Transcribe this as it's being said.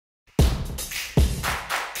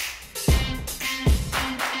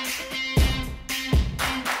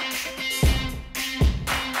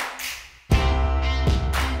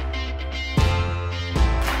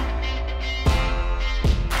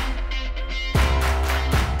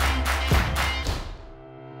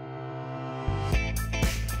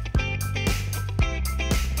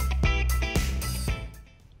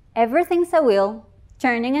Everything's a wheel,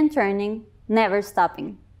 turning and turning, never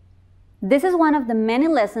stopping. This is one of the many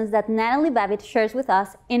lessons that Natalie Babbitt shares with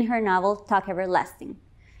us in her novel Talk Everlasting,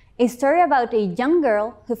 a story about a young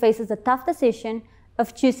girl who faces the tough decision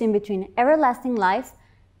of choosing between everlasting life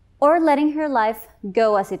or letting her life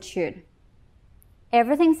go as it should.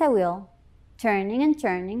 Everything's a wheel, turning and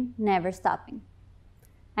turning, never stopping.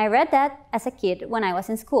 I read that as a kid when I was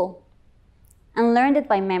in school and learned it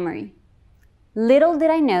by memory. Little did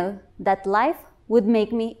I know that life would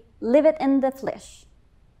make me live it in the flesh.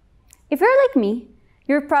 If you're like me,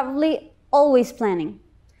 you're probably always planning.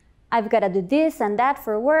 I've got to do this and that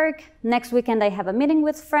for work. Next weekend I have a meeting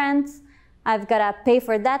with friends. I've got to pay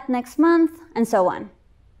for that next month, and so on.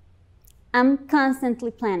 I'm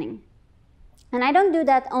constantly planning. And I don't do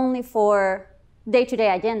that only for day-to-day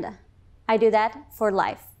agenda. I do that for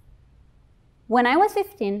life. When I was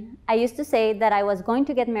 15, I used to say that I was going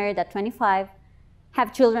to get married at 25,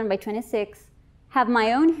 have children by 26, have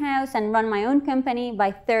my own house and run my own company by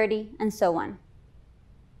 30, and so on.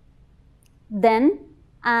 Then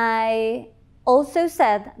I also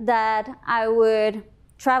said that I would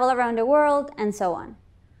travel around the world, and so on.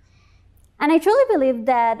 And I truly believe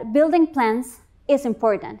that building plans is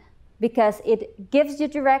important because it gives you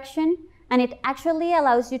direction and it actually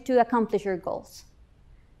allows you to accomplish your goals.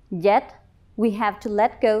 Yet, we have to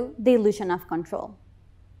let go the illusion of control.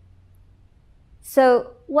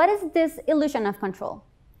 So, what is this illusion of control?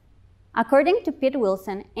 According to Pete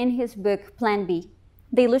Wilson in his book Plan B,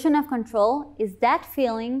 the illusion of control is that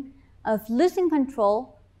feeling of losing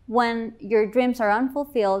control when your dreams are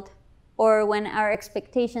unfulfilled, or when our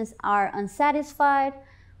expectations are unsatisfied,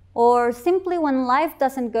 or simply when life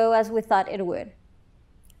doesn't go as we thought it would.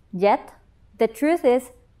 Yet, the truth is,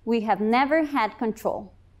 we have never had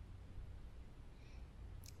control.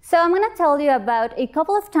 So I'm going to tell you about a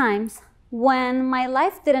couple of times when my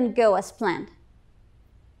life didn't go as planned.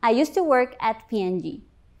 I used to work at P&G,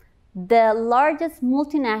 the largest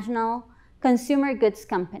multinational consumer goods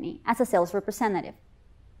company, as a sales representative.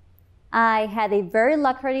 I had a very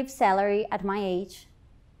lucrative salary at my age.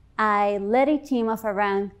 I led a team of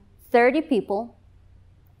around 30 people,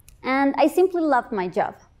 and I simply loved my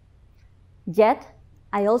job. Yet,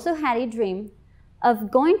 I also had a dream of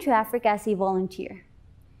going to Africa as a volunteer.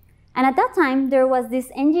 And at that time, there was this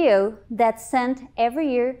NGO that sent every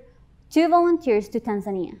year 2 volunteers to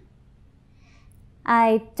Tanzania.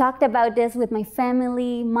 I talked about this with my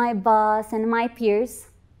family, my boss, and my peers,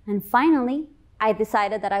 and finally, I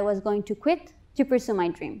decided that I was going to quit to pursue my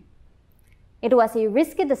dream. It was a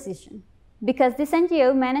risky decision because this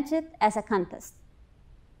NGO managed it as a contest.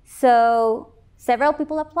 So several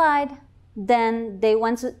people applied, then they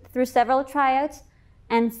went through several tryouts,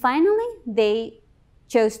 and finally, they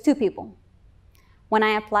chose 2 people. When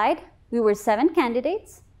I applied, we were 7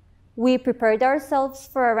 candidates. We prepared ourselves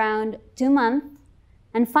for around 2 months,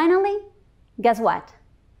 and finally, guess what?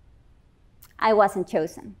 I wasn't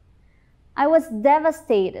chosen. I was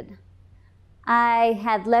devastated. I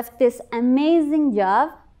had left this amazing job,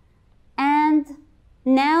 and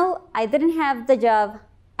now I didn't have the job,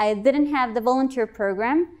 I didn't have the volunteer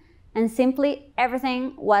program, and simply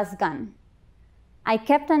everything was gone. I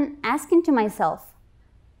kept on asking to myself,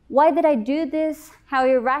 why did I do this? How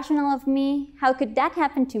irrational of me. How could that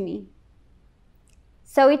happen to me?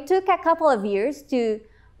 So it took a couple of years to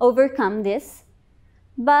overcome this.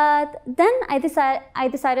 But then I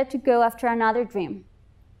decided to go after another dream.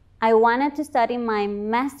 I wanted to study my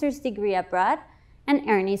master's degree abroad and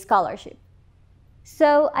earn a scholarship.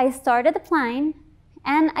 So I started applying,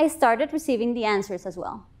 and I started receiving the answers as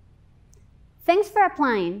well. Thanks for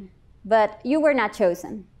applying, but you were not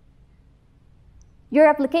chosen. Your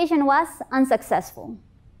application was unsuccessful.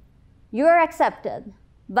 You were accepted,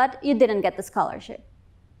 but you didn't get the scholarship.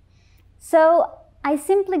 So I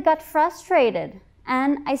simply got frustrated,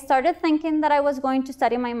 and I started thinking that I was going to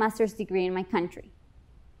study my master's degree in my country.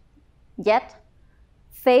 Yet,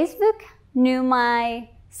 Facebook knew my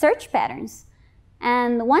search patterns,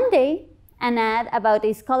 and one day, an ad about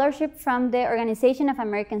a scholarship from the Organization of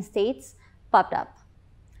American States popped up.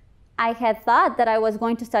 I had thought that I was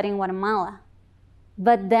going to study in Guatemala.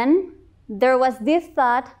 But then there was this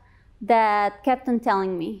thought that kept on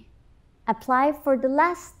telling me, apply for the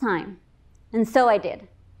last time. And so I did.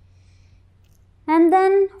 And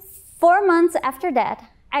then 4 months after that,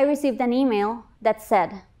 I received an email that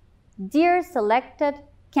said, Dear selected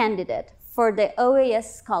candidate for the OAS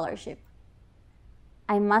scholarship.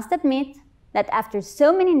 I must admit that after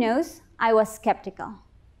so many no's, I was skeptical.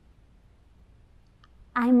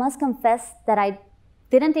 I must confess that I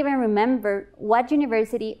didn't even remember what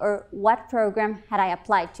university or what program had I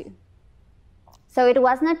applied to. So it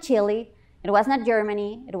was not Chile, it was not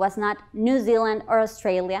Germany, it was not New Zealand or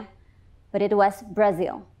Australia, but it was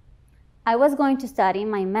Brazil. I was going to study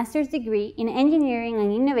my master's degree in Engineering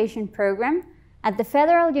and Innovation program at the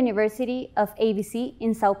Federal University of ABC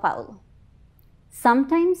in Sao Paulo.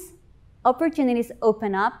 Sometimes opportunities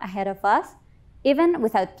open up ahead of us, even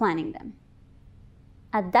without planning them.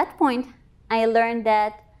 At that point, I learned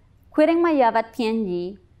that quitting my job at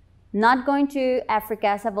P&G, not going to Africa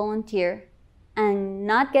as a volunteer, and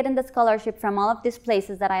not getting the scholarship from all of these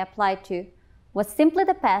places that I applied to was simply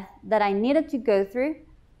the path that I needed to go through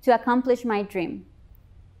to accomplish my dream.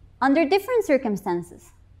 Under different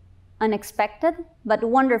circumstances, unexpected but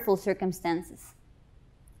wonderful circumstances.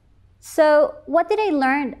 So what did I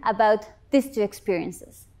learn about these two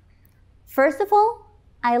experiences? First of all,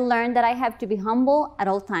 I learned that I have to be humble at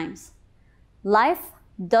all times. Life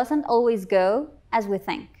doesn't always go as we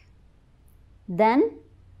think. Then,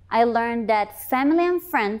 I learned that family and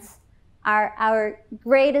friends are our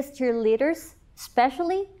greatest cheerleaders,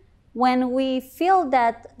 especially when we feel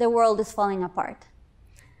that the world is falling apart.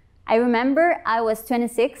 I remember I was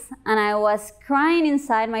 26 and I was crying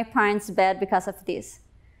inside my parents' bed because of this.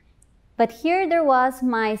 But here there was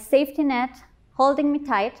my safety net holding me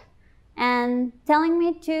tight and telling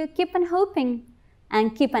me to keep on hoping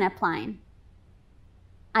and keep on applying.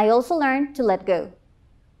 I also learned to let go,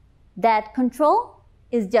 that control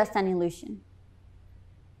is just an illusion.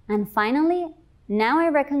 And finally, now I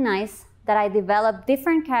recognize that I developed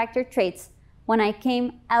different character traits when I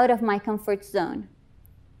came out of my comfort zone.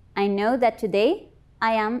 I know that today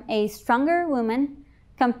I am a stronger woman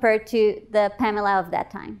compared to the Pamela of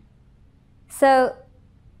that time. So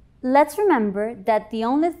let's remember that the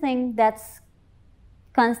only thing that's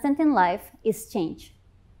constant in life is change.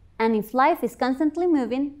 And if life is constantly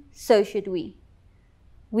moving, so should we.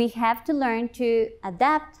 We have to learn to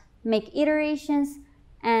adapt, make iterations,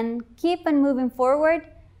 and keep on moving forward,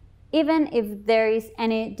 even if there is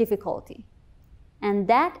any difficulty. And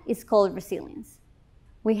that is called resilience.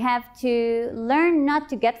 We have to learn not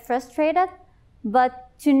to get frustrated,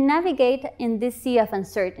 but to navigate in this sea of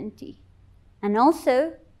uncertainty. And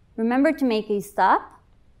also, remember to make a stop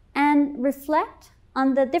and reflect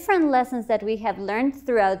on the different lessons that we have learned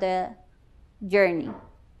throughout the journey.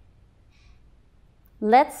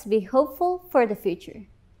 Let's be hopeful for the future.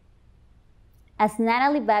 As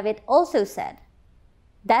Natalie Babbitt also said,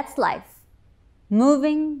 that's life.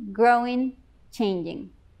 Moving, growing, changing.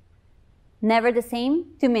 Never the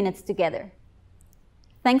same 2 minutes together.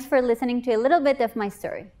 Thanks for listening to a little bit of my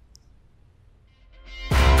story.